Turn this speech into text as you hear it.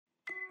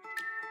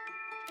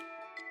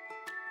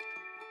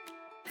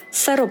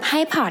สรุปให้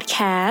พอดแค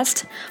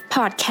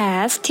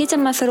สต์ที่จะ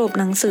มาสรุป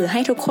หนังสือให้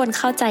ทุกคน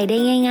เข้าใจได้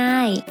ง่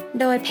ายๆ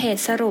โดยเพจ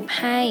สรุป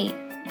ให้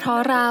เพราะ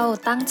เรา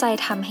ตั้งใจ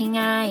ทำให้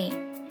ง่าย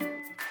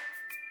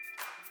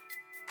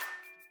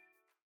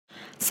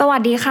สวั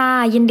สดีค่ะ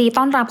ยินดี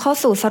ต้อนรับเข้า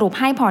สู่สรุป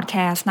ให้พอดแค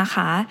สต์นะค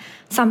ะ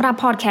สำหรับ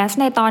พอดแคสต์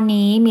ในตอน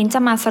นี้มิ้นจะ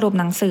มาสรุป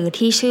หนังสือ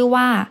ที่ชื่อ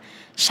ว่า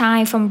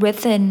Shine from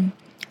Within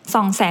ส่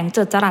องแสงเ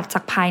จิดจรัสจา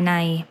กภายใน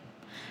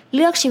เ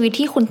ลือกชีวิต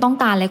ที่คุณต้อง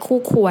การและ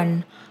คู่ควร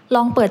ล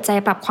องเปิดใจ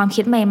ปรับความ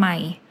คิดใหม่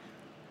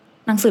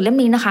ๆหนังสือเล่ม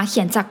นี้นะคะเ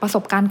ขียนจากประส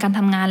บการณ์การท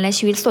ำงานและ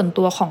ชีวิตส่วน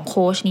ตัวของโ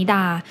ค้ชนิด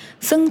า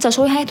ซึ่งจะ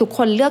ช่วยให้ทุกค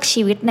นเลือก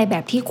ชีวิตในแบ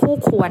บที่คู่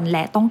ควรแล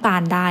ะต้องกา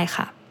รได้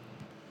ค่ะ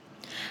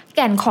แ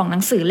ก่นของหนั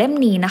งสือเล่ม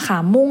นี้นะคะ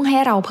มุ่งให้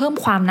เราเพิ่ม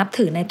ความนับ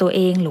ถือในตัวเ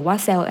องหรือว่า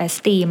self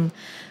esteem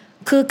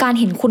คือการ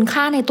เห็นคุณ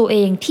ค่าในตัวเอ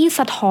งที่ส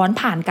ะท้อน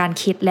ผ่านการ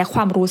คิดและคว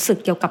ามรู้สึก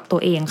เกี่ยวกับตั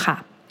วเองค่ะ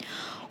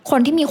คน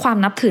ที่มีความ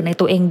นับถือใน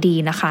ตัวเองดี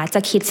นะคะจ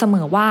ะคิดเสม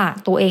อว่า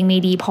ตัวเองมี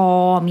ดีพอ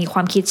มีคว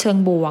ามคิดเชิง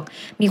บวก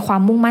มีควา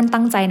มมุ่งมั่น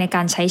ตั้งใจในก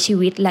ารใช้ชี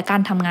วิตและกา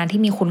รทำงาน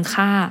ที่มีคุณ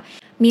ค่า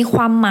มีค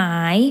วามหมา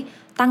ย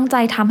ตั้งใจ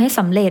ทำให้ส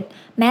ำเร็จ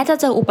แม้จะ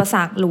เจออุปส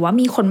รรคหรือว่า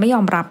มีคนไม่ย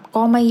อมรับ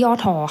ก็ไม่ย่อ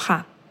ท้อค่ะ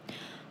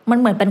มัน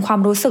เหมือนเป็นความ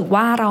รู้สึก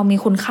ว่าเรามี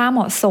คุณค่าเห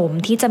มาะสม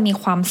ที่จะมี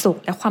ความสุข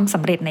และความส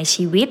ำเร็จใน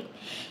ชีวิต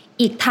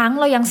อีกทั้ง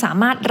เรายังสา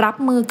มารถรับ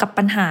มือกับ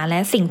ปัญหาและ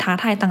สิ่งท้า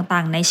ทายต่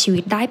างๆในชีวิ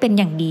ตได้เป็น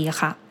อย่างดี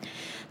ค่ะ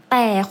แ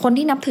ต่คน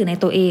ที่นับถือใน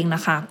ตัวเองน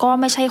ะคะก็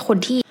ไม่ใช่คน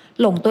ที่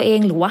หลงตัวเอง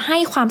หรือว่าให้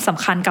ความส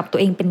ำคัญกับตัว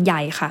เองเป็นให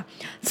ญ่ค่ะ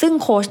ซึ่ง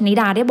โค้ชนิ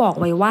ดาได้บอก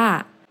ไว้ว่า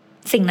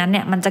สิ่งนั้นเ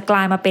นี่ยมันจะกล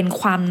ายมาเป็น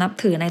ความนับ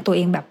ถือในตัวเ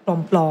องแบบ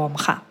ปลอม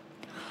ๆค่ะ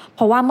เพ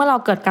ราะว่าเมื่อเรา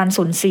เกิดการ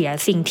สูญเสีย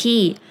สิ่งที่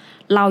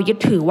เรายึด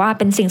ถือว่า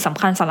เป็นสิ่งส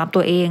ำคัญสำหรับ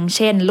ตัวเองเ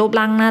ช่นรูป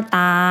ร่างหน้าต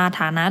า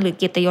ฐานะหรือเ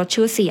กียรติยศ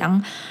ชื่อเสียง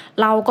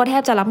เราก็แท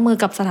บจะรับมือ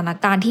กับสถาน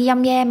การณ์ที่ย่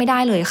ำแย่ไม่ได้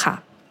เลยค่ะ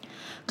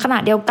ขณะ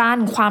เดียวกัน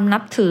ความนั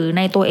บถือใ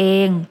นตัวเอ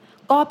ง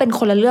ก็เป็นค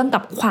นละเรื่องกั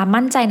บความ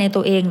มั่นใจใน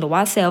ตัวเองหรือว่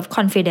า self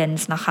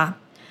confidence นะคะ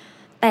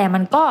แต่มั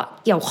นก็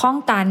เกี่ยวข้อง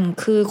กัน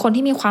คือคน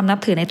ที่มีความนับ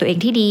ถือในตัวเอง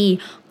ที่ดี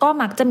ก็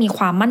มักจะมีค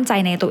วามมั่นใจ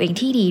ในตัวเอง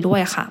ที่ดีด้ว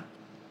ยค่ะ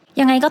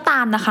ยังไงก็ต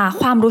ามนะคะ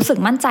ความรู้สึก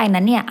มั่นใจ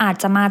นั้นเนี่ยอาจ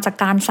จะมาจาก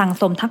การสั่ง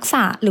สมทักษ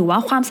ะหรือว่า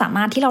ความสาม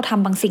ารถที่เราท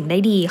ำบางสิ่งได้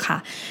ดีค่ะ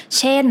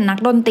เช่นนัก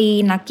ดนตรี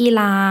นักกีฬ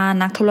า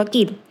นักธุร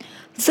กิจ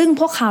ซึ่ง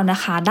พวกเขานะ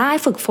คะได้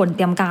ฝึกฝนเต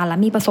รียมการและ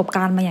มีประสบก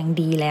ารณ์มาอย่าง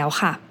ดีแล้ว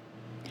ค่ะ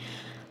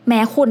แม้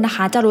คุณนะค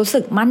ะจะรู้สึ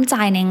กมั่นใจ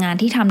ในงาน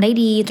ที่ทำได้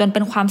ดีจนเป็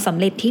นความสำ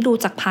เร็จที่ดู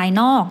จากภาย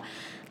นอก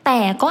แต่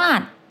ก็อา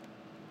จ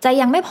จะ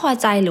ยังไม่พอ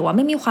ใจหรือว่าไ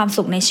ม่มีความ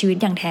สุขในชีวิต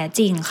อย่างแท้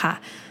จริงค่ะ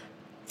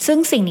ซึ่ง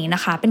สิ่งนี้น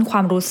ะคะเป็นคว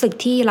ามรู้สึก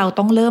ที่เรา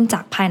ต้องเริ่มจ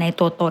ากภายใน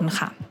ตัวตน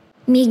ค่ะ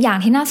มีอีกอย่าง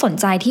ที่น่าสน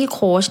ใจที่โ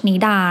ค้ชนิ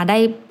ดาได้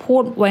พู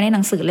ดไว้ในห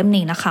นังสือเล่ม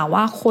นี้นะคะ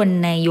ว่าคน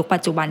ในยุคปั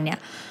จจุบันเนี่ย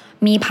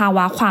มีภาว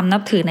ะความนั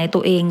บถือในตั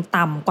วเอง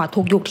ต่ำกว่า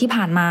ทุกยุคที่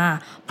ผ่านมา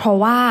เพราะ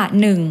ว่า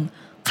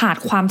 1. ขาด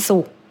ความ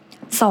สุข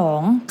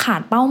 2. ขา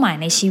ดเป้าหมาย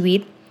ในชีวิ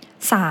ต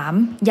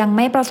 3. ยังไ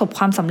ม่ประสบค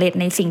วามสำเร็จ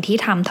ในสิ่งที่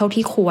ทำเท่า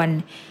ที่ควร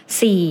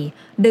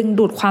 4. ดึง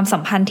ดูดความสั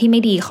มพันธ์ที่ไม่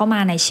ดีเข้าม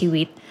าในชี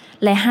วิต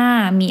และ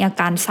 5. มีอา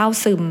การเศร้า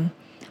ซึม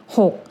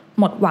 6.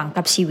 หมดหวัง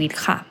กับชีวิต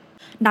ค่ะ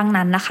ดัง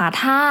นั้นนะคะ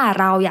ถ้า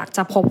เราอยากจ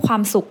ะพบควา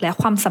มสุขและ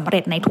ความสำเร็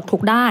จในทุ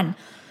กๆด้าน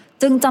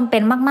จึงจำเป็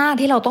นมากๆ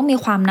ที่เราต้องมี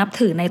ความนับ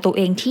ถือในตัวเ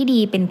องที่ดี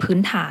เป็นพื้น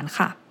ฐาน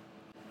ค่ะ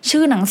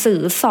ชื่อหนังสือ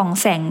ส่อง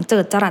แสงเจิ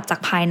ดจรัสจาก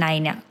ภายใน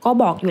เนี่ยก็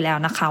บอกอยู่แล้ว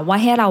นะคะว่า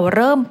ให้เราเ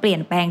ริ่มเปลี่ย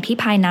นแปลงที่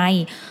ภายใน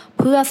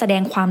เพื่อแสด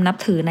งความนับ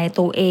ถือใน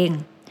ตัวเอง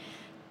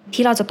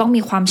ที่เราจะต้อง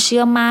มีความเ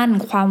ชื่อมั่น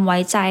ความไว้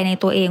ใจใน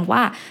ตัวเองว่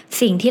า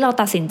สิ่งที่เรา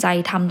ตัดสินใจ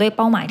ทำด้วยเ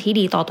ป้าหมายที่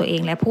ดีต่อตัวเอ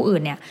งและผู้อื่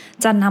นเนี่ย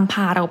จะนำพ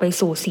าเราไป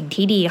สู่สิ่ง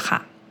ที่ดีค่ะ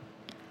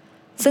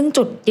ซึ่ง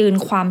จุดยืน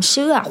ความเ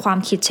ชื่อความ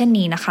คิดเช่น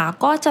นี้นะคะ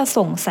ก็จะ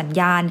ส่งสัญ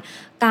ญาณ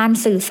การ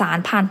สื่อสาร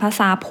ผ่านภา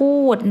ษาพู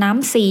ดน้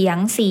ำเสียง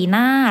สีห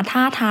น้าท่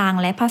าทาง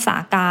และภาษา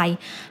กาย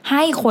ใ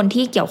ห้คน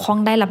ที่เกี่ยวข้อง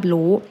ได้รับ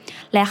รู้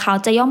และเขา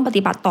จะย่อมป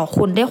ฏิบัติต่อ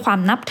คุณด้วยความ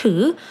นับถือ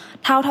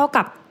เท่า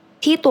กับ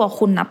ที่ตัว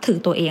คุณนับถือ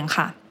ตัวเอง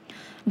ค่ะ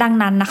ดัง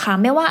นั้นนะคะ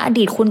ไม่ว่าอ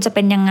ดีตคุณจะเ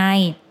ป็นยังไง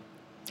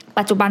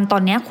ปัจจุบันตอ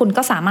นนี้คุณ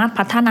ก็สามารถ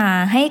พัฒนา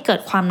ให้เกิด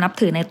ความนับ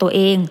ถือในตัวเ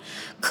อง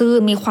คือ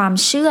มีความ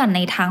เชื่อใน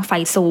ทางฝ่า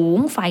ยสูง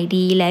ฝ่าย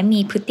ดีและมี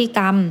พฤติก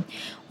รรม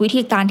วิ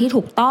ธีการที่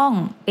ถูกต้อง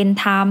เป็น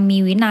ธรรมมี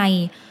วินัย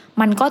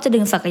มันก็จะดึ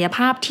งศักยภ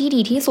าพที่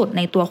ดีที่สุดใ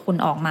นตัวคุณ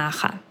ออกมา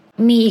ค่ะ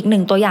มีอีกห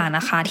นึ่งตัวอย่างน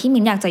ะคะที่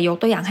มิ้นอยากจะยก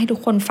ตัวอย่างให้ทุก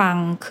คนฟัง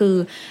คือ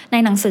ใน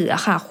หนังสืออ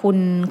ะค่ะคุณ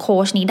โค้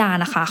ชนิดา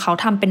นะคะเขา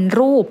ทำเป็น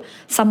รูป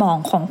สมอง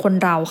ของคน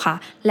เราค่ะ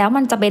แล้ว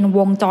มันจะเป็นว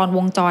งจ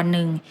รห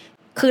นึ่ง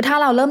คือถ้า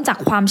เราเริ่มจาก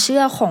ความเชื่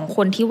อของค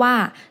นที่ว่า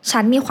ฉั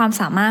นมีความ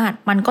สามารถ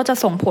มันก็จะ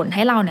ส่งผลใ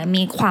ห้เราเนี่ย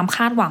มีความค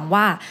าดหวัง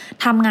ว่า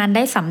ทำงานไ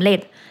ด้สำเร็จ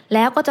แ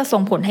ล้วก็จะส่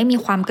งผลให้มี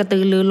ความกระตื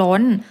อรือร้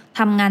น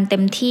ทำงานเต็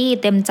มที่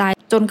เต็มใจ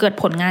จนเกิด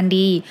ผลงาน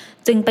ดี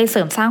จึงไปเส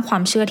ริมสร้างควา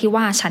มเชื่อที่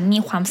ว่าฉันมี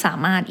ความสา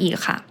มารถอีก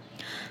ค่ะ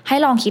ให้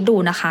ลองคิดดู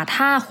นะคะ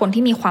ถ้าคน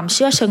ที่มีความเ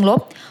ชื่อเชิงล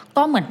บ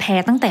ก็เหมือนแพ้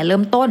ตั้งแต่เริ่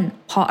มต้น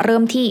เพราะเริ่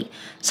มที่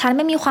ฉันไ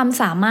ม่มีความ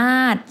สามา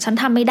รถฉัน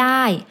ทำไม่ไ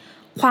ด้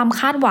ความ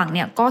คาดหวังเ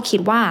นี่ยก็คิ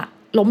ดว่า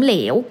ล้มเหล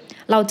ว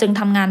เราจึง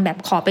ทำงานแบบ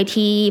ขอไป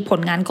ทีผ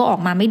ลงานก็ออ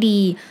กมาไม่ดี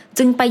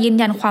จึงไปยืน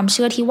ยันความเ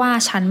ชื่อที่ว่า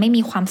ฉันไม่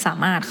มีความสา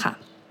มารถค่ะ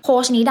โค้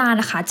ชนิดา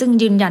นะคะจึง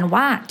ยืนยัน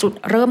ว่าจุด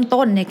เริ่ม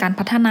ต้นในการ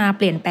พัฒนาเ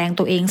ปลี่ยนแปลง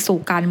ตัวเองสู่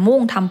การมุ่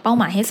งทำเป้า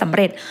หมายให้สำเ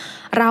ร็จ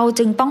เรา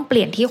จึงต้องเป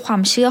ลี่ยนที่ควา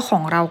มเชื่อขอ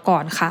งเราก่อ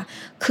นค่ะ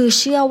คือ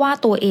เชื่อว่า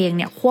ตัวเองเ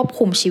นี่ยควบ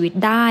คุมชีวิต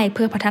ได้เ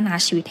พื่อพัฒนา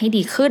ชีวิตให้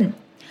ดีขึ้น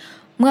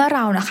เมื่อเร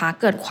านะคะ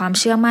เกิดความ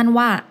เชื่อมั่น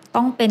ว่า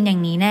ต้องเป็นอย่า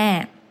งนี้แน่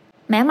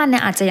แม้มันเนี่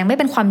ยอาจจะยังไม่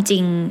เป็นความจ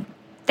ริง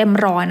เต็ม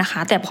ร้อยนะค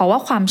ะแต่เพราะว่า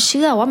ความเ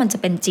ชื่อว่ามันจะ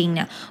เป็นจริงเ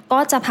นี่ยก็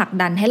จะผลัก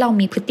ดันให้เรา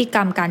มีพฤติกร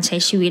รมการใช้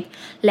ชีวิต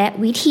และ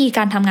วิธีก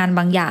ารทำงานบ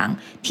างอย่าง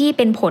ที่เ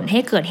ป็นผลให้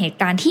เกิดเหตุ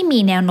การณ์ที่มี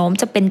แนวโน้ม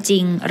จะเป็นจริ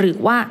งหรือ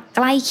ว่าใก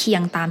ล้เคีย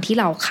งตามที่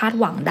เราคาด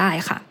หวังได้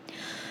ค่ะ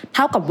เ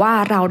ท่ากับว่า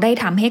เราได้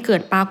ทำให้เกิ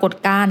ดปรากฏ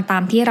การณ์ตา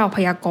มที่เราพ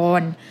ยาก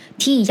รณ์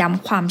ที่ย้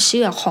ำความเ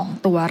ชื่อของ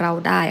ตัวเรา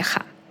ได้ค่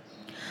ะ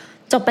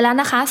จบไปแล้ว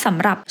นะคะสำ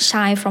หรับ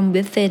Shine from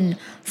Within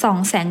ส่อง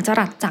แสงจ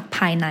รัสจากภ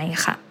ายใน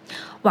ค่ะ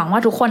หวังว่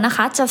าทุกคนนะค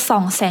ะจะส่อ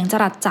งแสงจ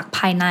รัสจากภ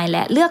ายในแล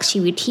ะเลือกชี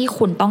วิตที่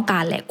คุณต้องกา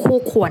รและคู่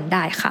ควรไ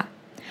ด้ค่ะ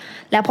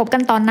แล้วพบกั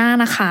นตอนหน้า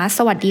นะคะส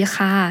วัสดี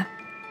ค่ะ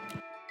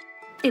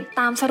ติดต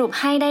ามสรุป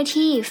ให้ได้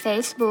ที่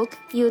Facebook,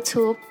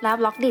 YouTube และ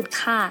Blogdit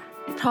ค่ะ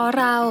เพราะ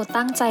เรา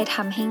ตั้งใจท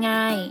ำให้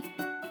ง่าย